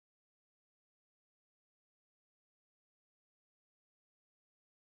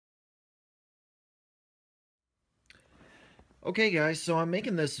Okay, guys, so I'm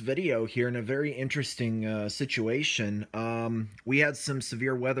making this video here in a very interesting situation. We had some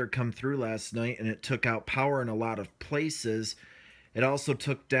severe weather come through last night, and it took out power in a lot of places. It also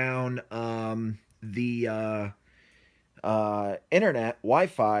took down the internet,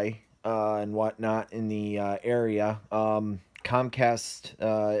 Wi-Fi, and whatnot in the area. Comcast,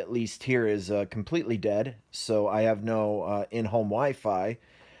 at least here, is completely dead, so I have no in-home Wi-Fi.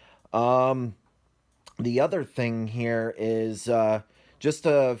 Um, the other thing here is just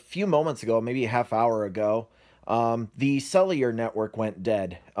a few moments ago, maybe a half hour ago, the cellular network went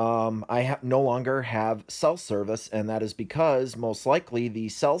dead. I no longer have cell service, and that is because most likely the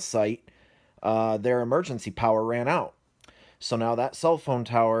cell site, their emergency power ran out. So now that cell phone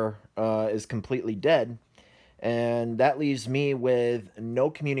tower is completely dead, and that leaves me with no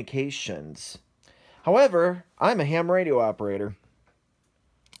communications. However, I'm a ham radio operator,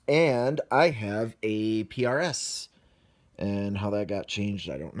 and I have a PRS. And how that got changed,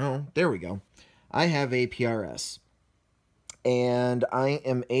 I don't know. There we go. I have a PRS. And I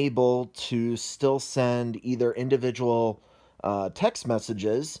am able to still send either individual text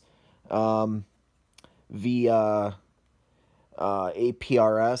messages um, via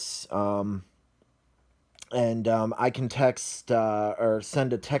APRS. And I can text or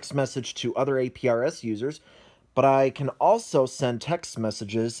send a text message to other APRS users, but I can also send text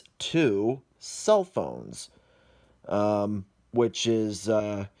messages to cell phones, which is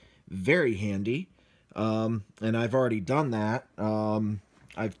very handy. And I've already done that.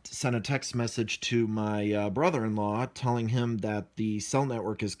 I've sent a text message to my brother-in-law telling him that the cell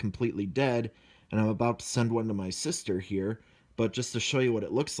network is completely dead, and I'm about to send one to my sister here. But just to show you what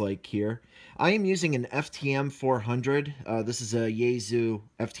it looks like here, I am using an FTM 400. This is a Yaesu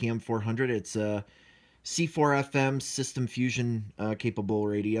FTM 400. It's a C4FM System Fusion capable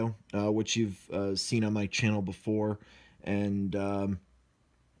radio, which you've seen on my channel before. And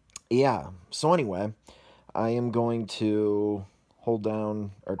yeah, so anyway, I am going to hold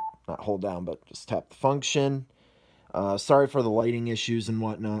down, or not hold down, but just tap the function. Sorry for the lighting issues and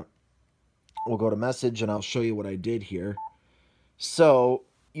whatnot. We'll go to message, and I'll show you what I did here. So,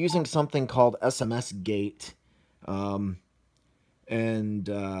 using something called SMS Gate, and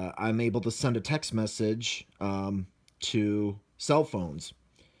I'm able to send a text message to cell phones.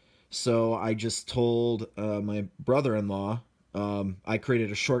 So I just told my brother-in-law, I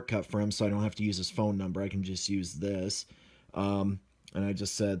created a shortcut for him so I don't have to use his phone number. I can just use this. And I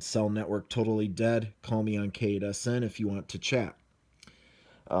just said, cell network totally dead. Call me on K8SN if you want to chat.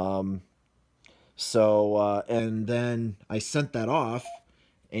 Um, and then I sent that off,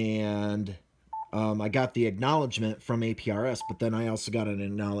 and I got the acknowledgement from APRS, but then I also got an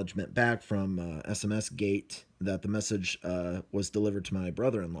acknowledgement back from SMS Gate that the message was delivered to my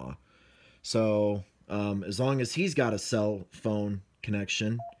brother-in-law. So as long as he's got a cell phone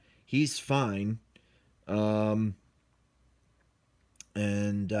connection, he's fine. Um,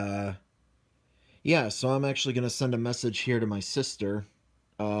 and yeah, so I'm actually going to send a message here to my sister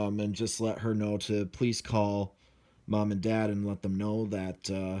and just let her know to please call mom and dad and let them know that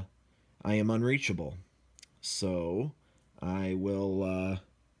I am unreachable. So I will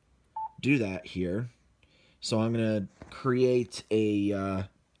do that here. So I'm going to create a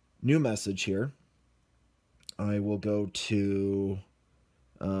new message here. I will go to,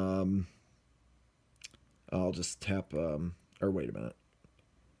 I'll just tap, or wait a minute.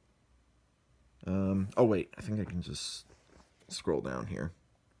 Oh wait, I think I can just scroll down here.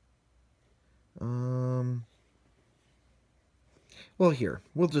 Well, here,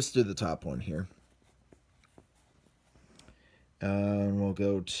 we'll just do the top one here. And we'll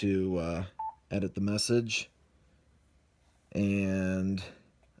go to edit the message, and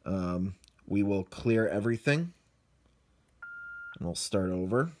we will clear everything, and we'll start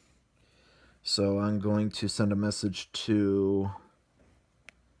over. So I'm going to send a message to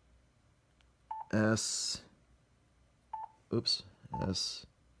S.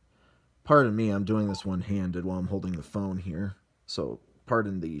 Pardon me, I'm doing this one-handed while I'm holding the phone here, so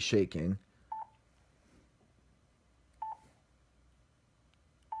pardon the shaking.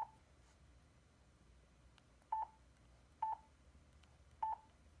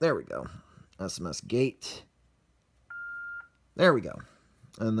 There we go. SMS Gate. There we go.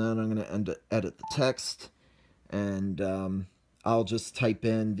 And then I'm going to edit the text, and I'll just type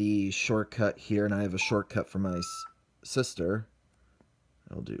in the shortcut here, and I have a shortcut for my sister.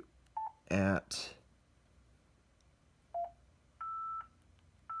 I'll do at.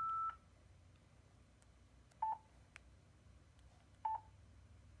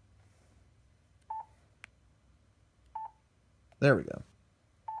 There we go.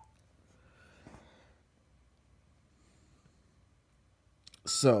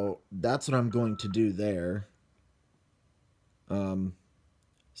 So that's what I'm going to do there.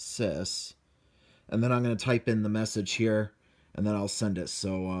 Sis. And then I'm going to type in the message here, and then I'll send it.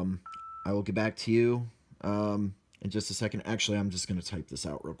 So I will get back to you in just a second. Actually, I'm just going to type this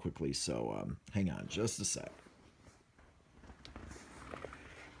out real quickly. So hang on just a sec.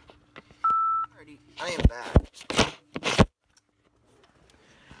 Alrighty, I am back.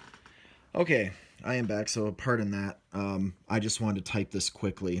 Okay, I am back. So pardon that. I just wanted to type this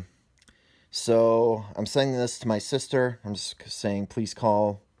quickly. So I'm sending this to my sister. I'm just saying, please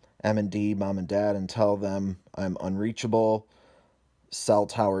call M&D, mom and dad, and tell them I'm unreachable. Cell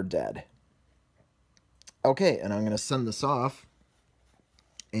tower dead. Okay, and I'm going to send this off.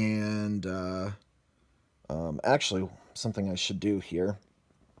 And actually, something I should do here.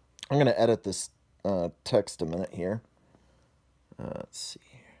 I'm going to edit this text a minute here. Let's see.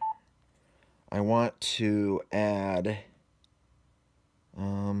 I want to add...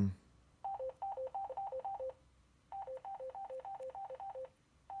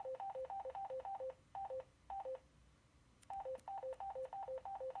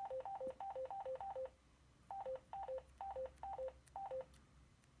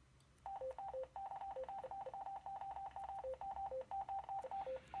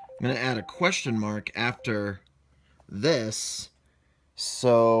 I'm going to add a question mark after this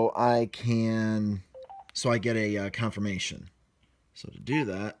so I get a confirmation. So to do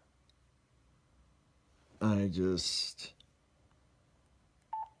that, I just,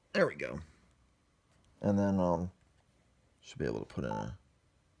 there we go. And then should be able to put in a,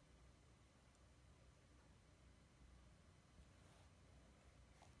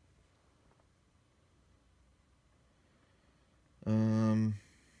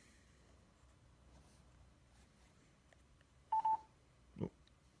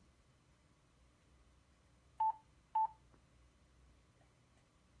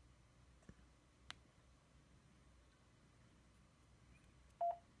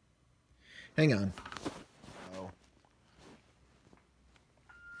 hang on.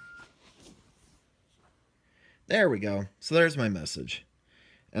 There we go. So there's my message.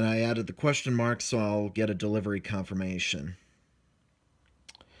 And I added the question mark so I'll get a delivery confirmation.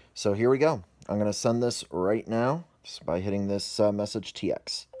 So here we go. I'm going to send this right now just by hitting this message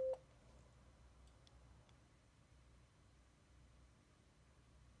TX.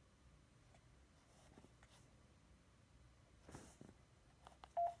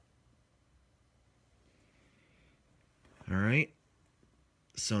 All right.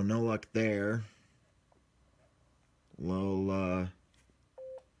 So no luck there. Lol.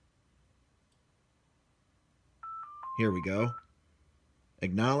 Here we go.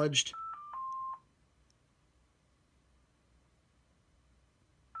 Acknowledged.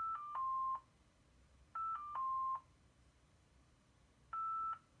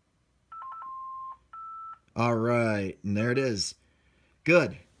 All right, and there it is.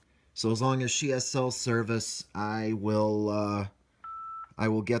 Good. So as long as she has cell service, I will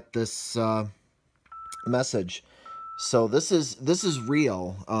get this message. So this is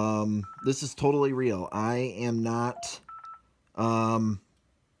real. This is totally real. I am not.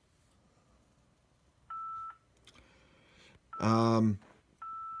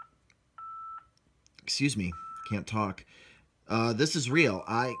 Excuse me, can't talk. This is real.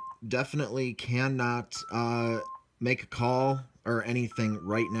 I definitely cannot make a call or anything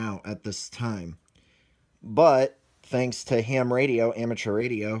right now at this time. But thanks to ham radio, amateur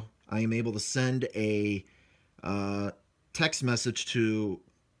radio, I am able to send a text message to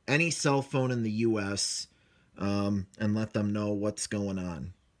any cell phone in the U.S. And let them know what's going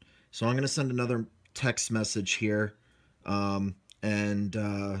on. So I'm going to send another text message here,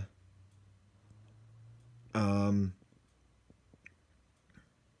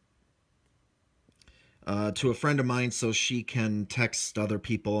 to a friend of mine so she can text other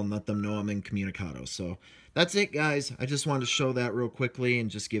people and let them know I'm incommunicado. So that's it, guys. I just wanted to show that real quickly and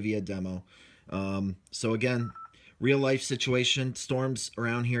just give you a demo. So again, real life situation. Storms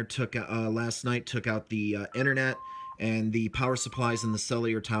around here last night took out the internet, and the power supplies in the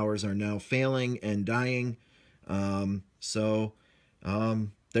cellular towers are now failing and dying.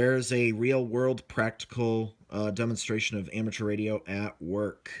 There's a real world practical demonstration of amateur radio at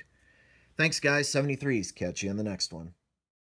work. Thanks, guys. 73s. Catch you in the next one.